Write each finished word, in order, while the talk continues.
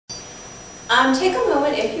Take a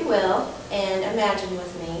moment, if you will, and imagine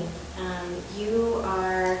with me. You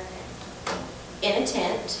are in a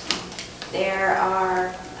tent. There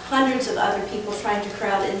are hundreds of other people trying to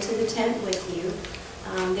crowd into the tent with you.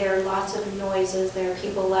 There are lots of noises. There are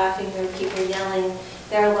people laughing. There are people yelling.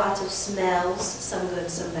 There are lots of smells, some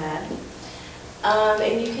good, some bad.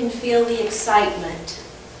 And you can feel the excitement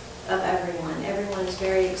of everyone. Everyone is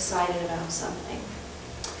very excited about something.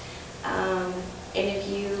 And if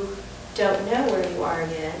you don't know where you are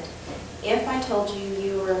yet, if I told you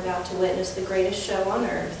you were about to witness the greatest show on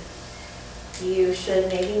earth, you should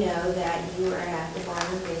maybe know that you are at the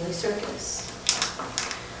Barnum Circus.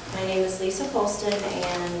 My name is Lisa Folston,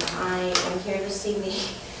 and I am here this evening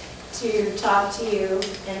to talk to you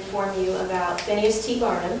and inform you about Phineas T.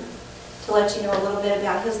 Barnum, to let you know a little bit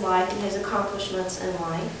about his life and his accomplishments in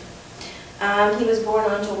life. He was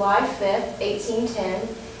born on July 5th, 1810.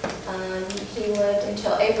 He lived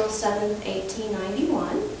until April 7th,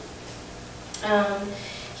 1891.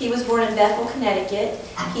 He was born in Bethel, Connecticut.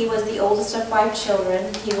 He was the oldest of 5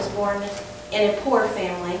 children. He was born in a poor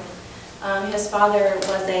family. His father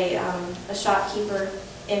was a shopkeeper,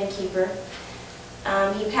 innkeeper.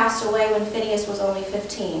 He passed away when Phineas was only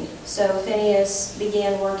 15. So Phineas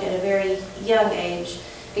began work at a very young age,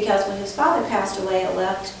 because when his father passed away, it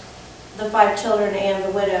left the 5 children and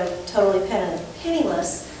the widow totally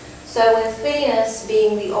penniless. So with Phineas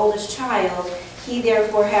being the oldest child, he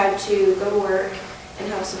therefore had to go to work and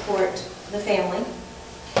help support the family.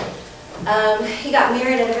 He got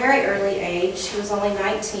married at a very early age. He was only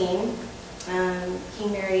 19. He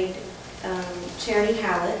married Charity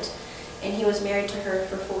Hallett, and he was married to her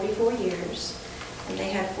for 44 years. And they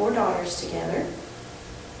had 4 daughters together.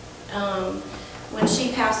 When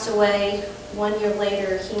she passed away, 1 year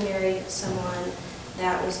later, he married someone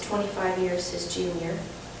that was 25 years his junior.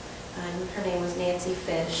 Her name was Nancy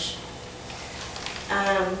Fish.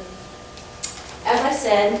 As I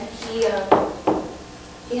said, he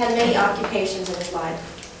had many occupations in his life.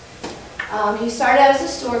 He started out as a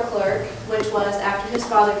store clerk, which was after his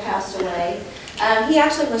father passed away. He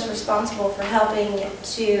actually was responsible for helping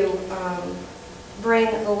to bring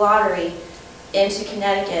the lottery into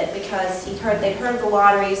Connecticut, because they'd heard of the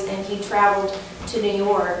lotteries, and he traveled to New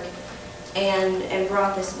York and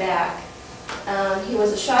brought this back. He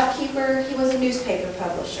was a shopkeeper. He was a newspaper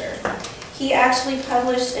publisher. He actually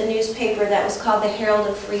published a newspaper that was called the Herald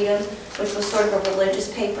of Freedom, which was sort of a religious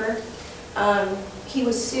paper. He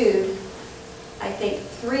was sued, I think,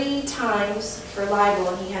 3 times for libel,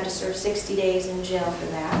 and he had to serve 60 days in jail for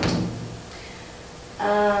that.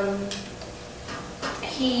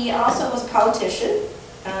 He also was a politician.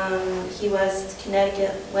 He was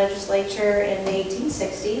Connecticut legislature in the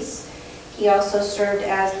 1860s. He also served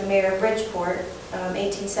as the mayor of Bridgeport,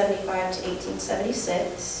 1875 to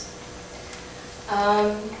 1876.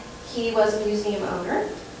 He was a museum owner.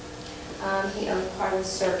 He owned part of the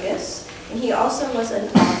circus, and he also was an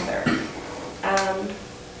author.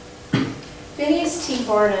 Phineas T.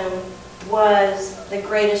 Barnum was the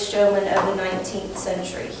greatest showman of the 19th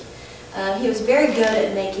century. He was very good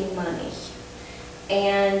at making money,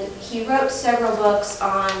 and he wrote several books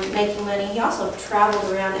on making money. He also traveled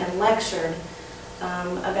around and lectured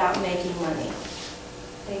about making money.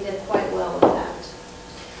 He did quite well with that.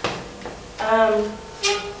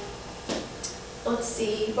 Let's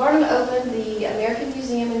see, Barnum opened the American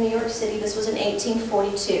Museum in New York City. This was in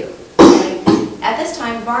 1842. At this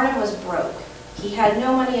time, Barnum was broke. He had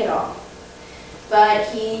no money at all. But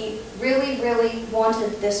he really, really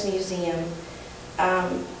wanted this museum.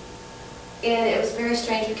 And it was very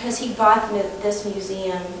strange, because he bought this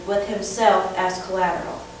museum with himself as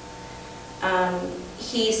collateral.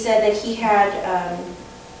 He said that he had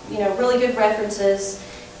really good references,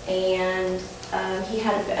 and he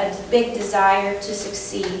had a big desire to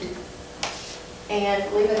succeed. And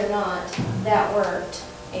believe it or not, that worked.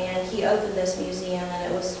 And he opened this museum,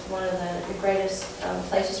 and it was one of the greatest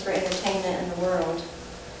places for entertainment in the world.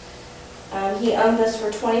 He owned this for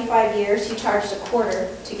 25 years. He charged a quarter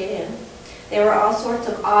to get in. There were all sorts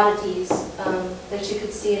of oddities that you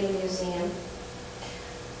could see in the museum.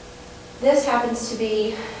 This happens to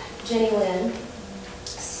be Jenny Lind.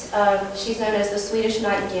 She's known as the Swedish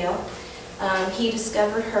Nightingale. He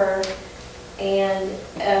discovered her and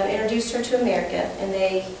introduced her to America, and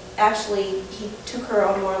he took her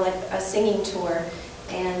on more like a singing tour,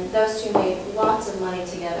 and those two made lots of money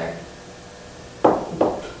together.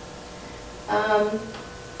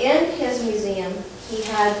 In his museum, he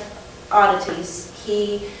had oddities.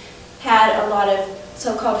 He had a lot of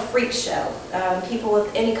so-called freak show, people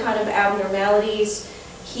with any kind of abnormalities.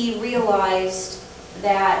 He realized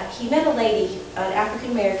that he met a lady an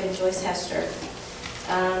African American, Joyce Hester.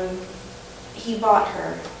 He bought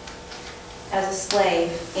her as a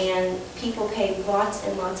slave, and people paid lots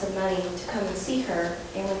and lots of money to come and see her.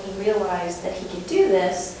 And when he realized that he could do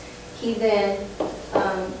this, he then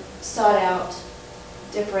sought out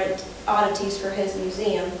different oddities for his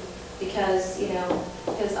museum because, you know,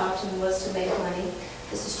 his option was to make money.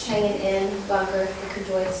 This is Chang and N Bunker, the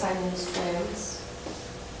conjoined Siamese twins.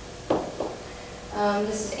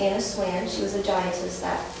 This is Anna Swan. She was a giantess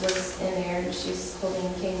that was in there, and she's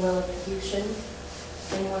holding King Lilliputian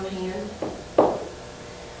in one hand.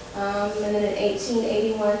 And then in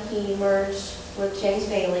 1881, he merged with James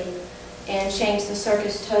Bailey and changed the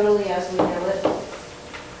circus totally as we know it.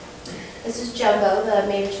 This is Jumbo, the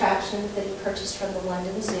main attraction that he purchased from the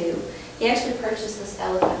London Zoo. He actually purchased this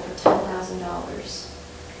elephant for $10,000.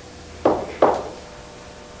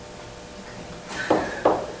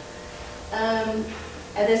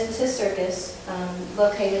 And this was his circus,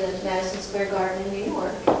 located at Madison Square Garden in New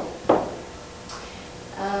York.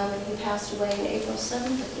 And he passed away on April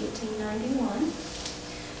 7th of 1891.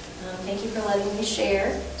 Thank you for letting me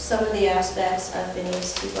share some of the aspects of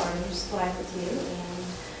Phineas Barnum's life with you, and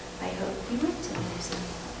I hope you went to the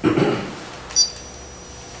museum.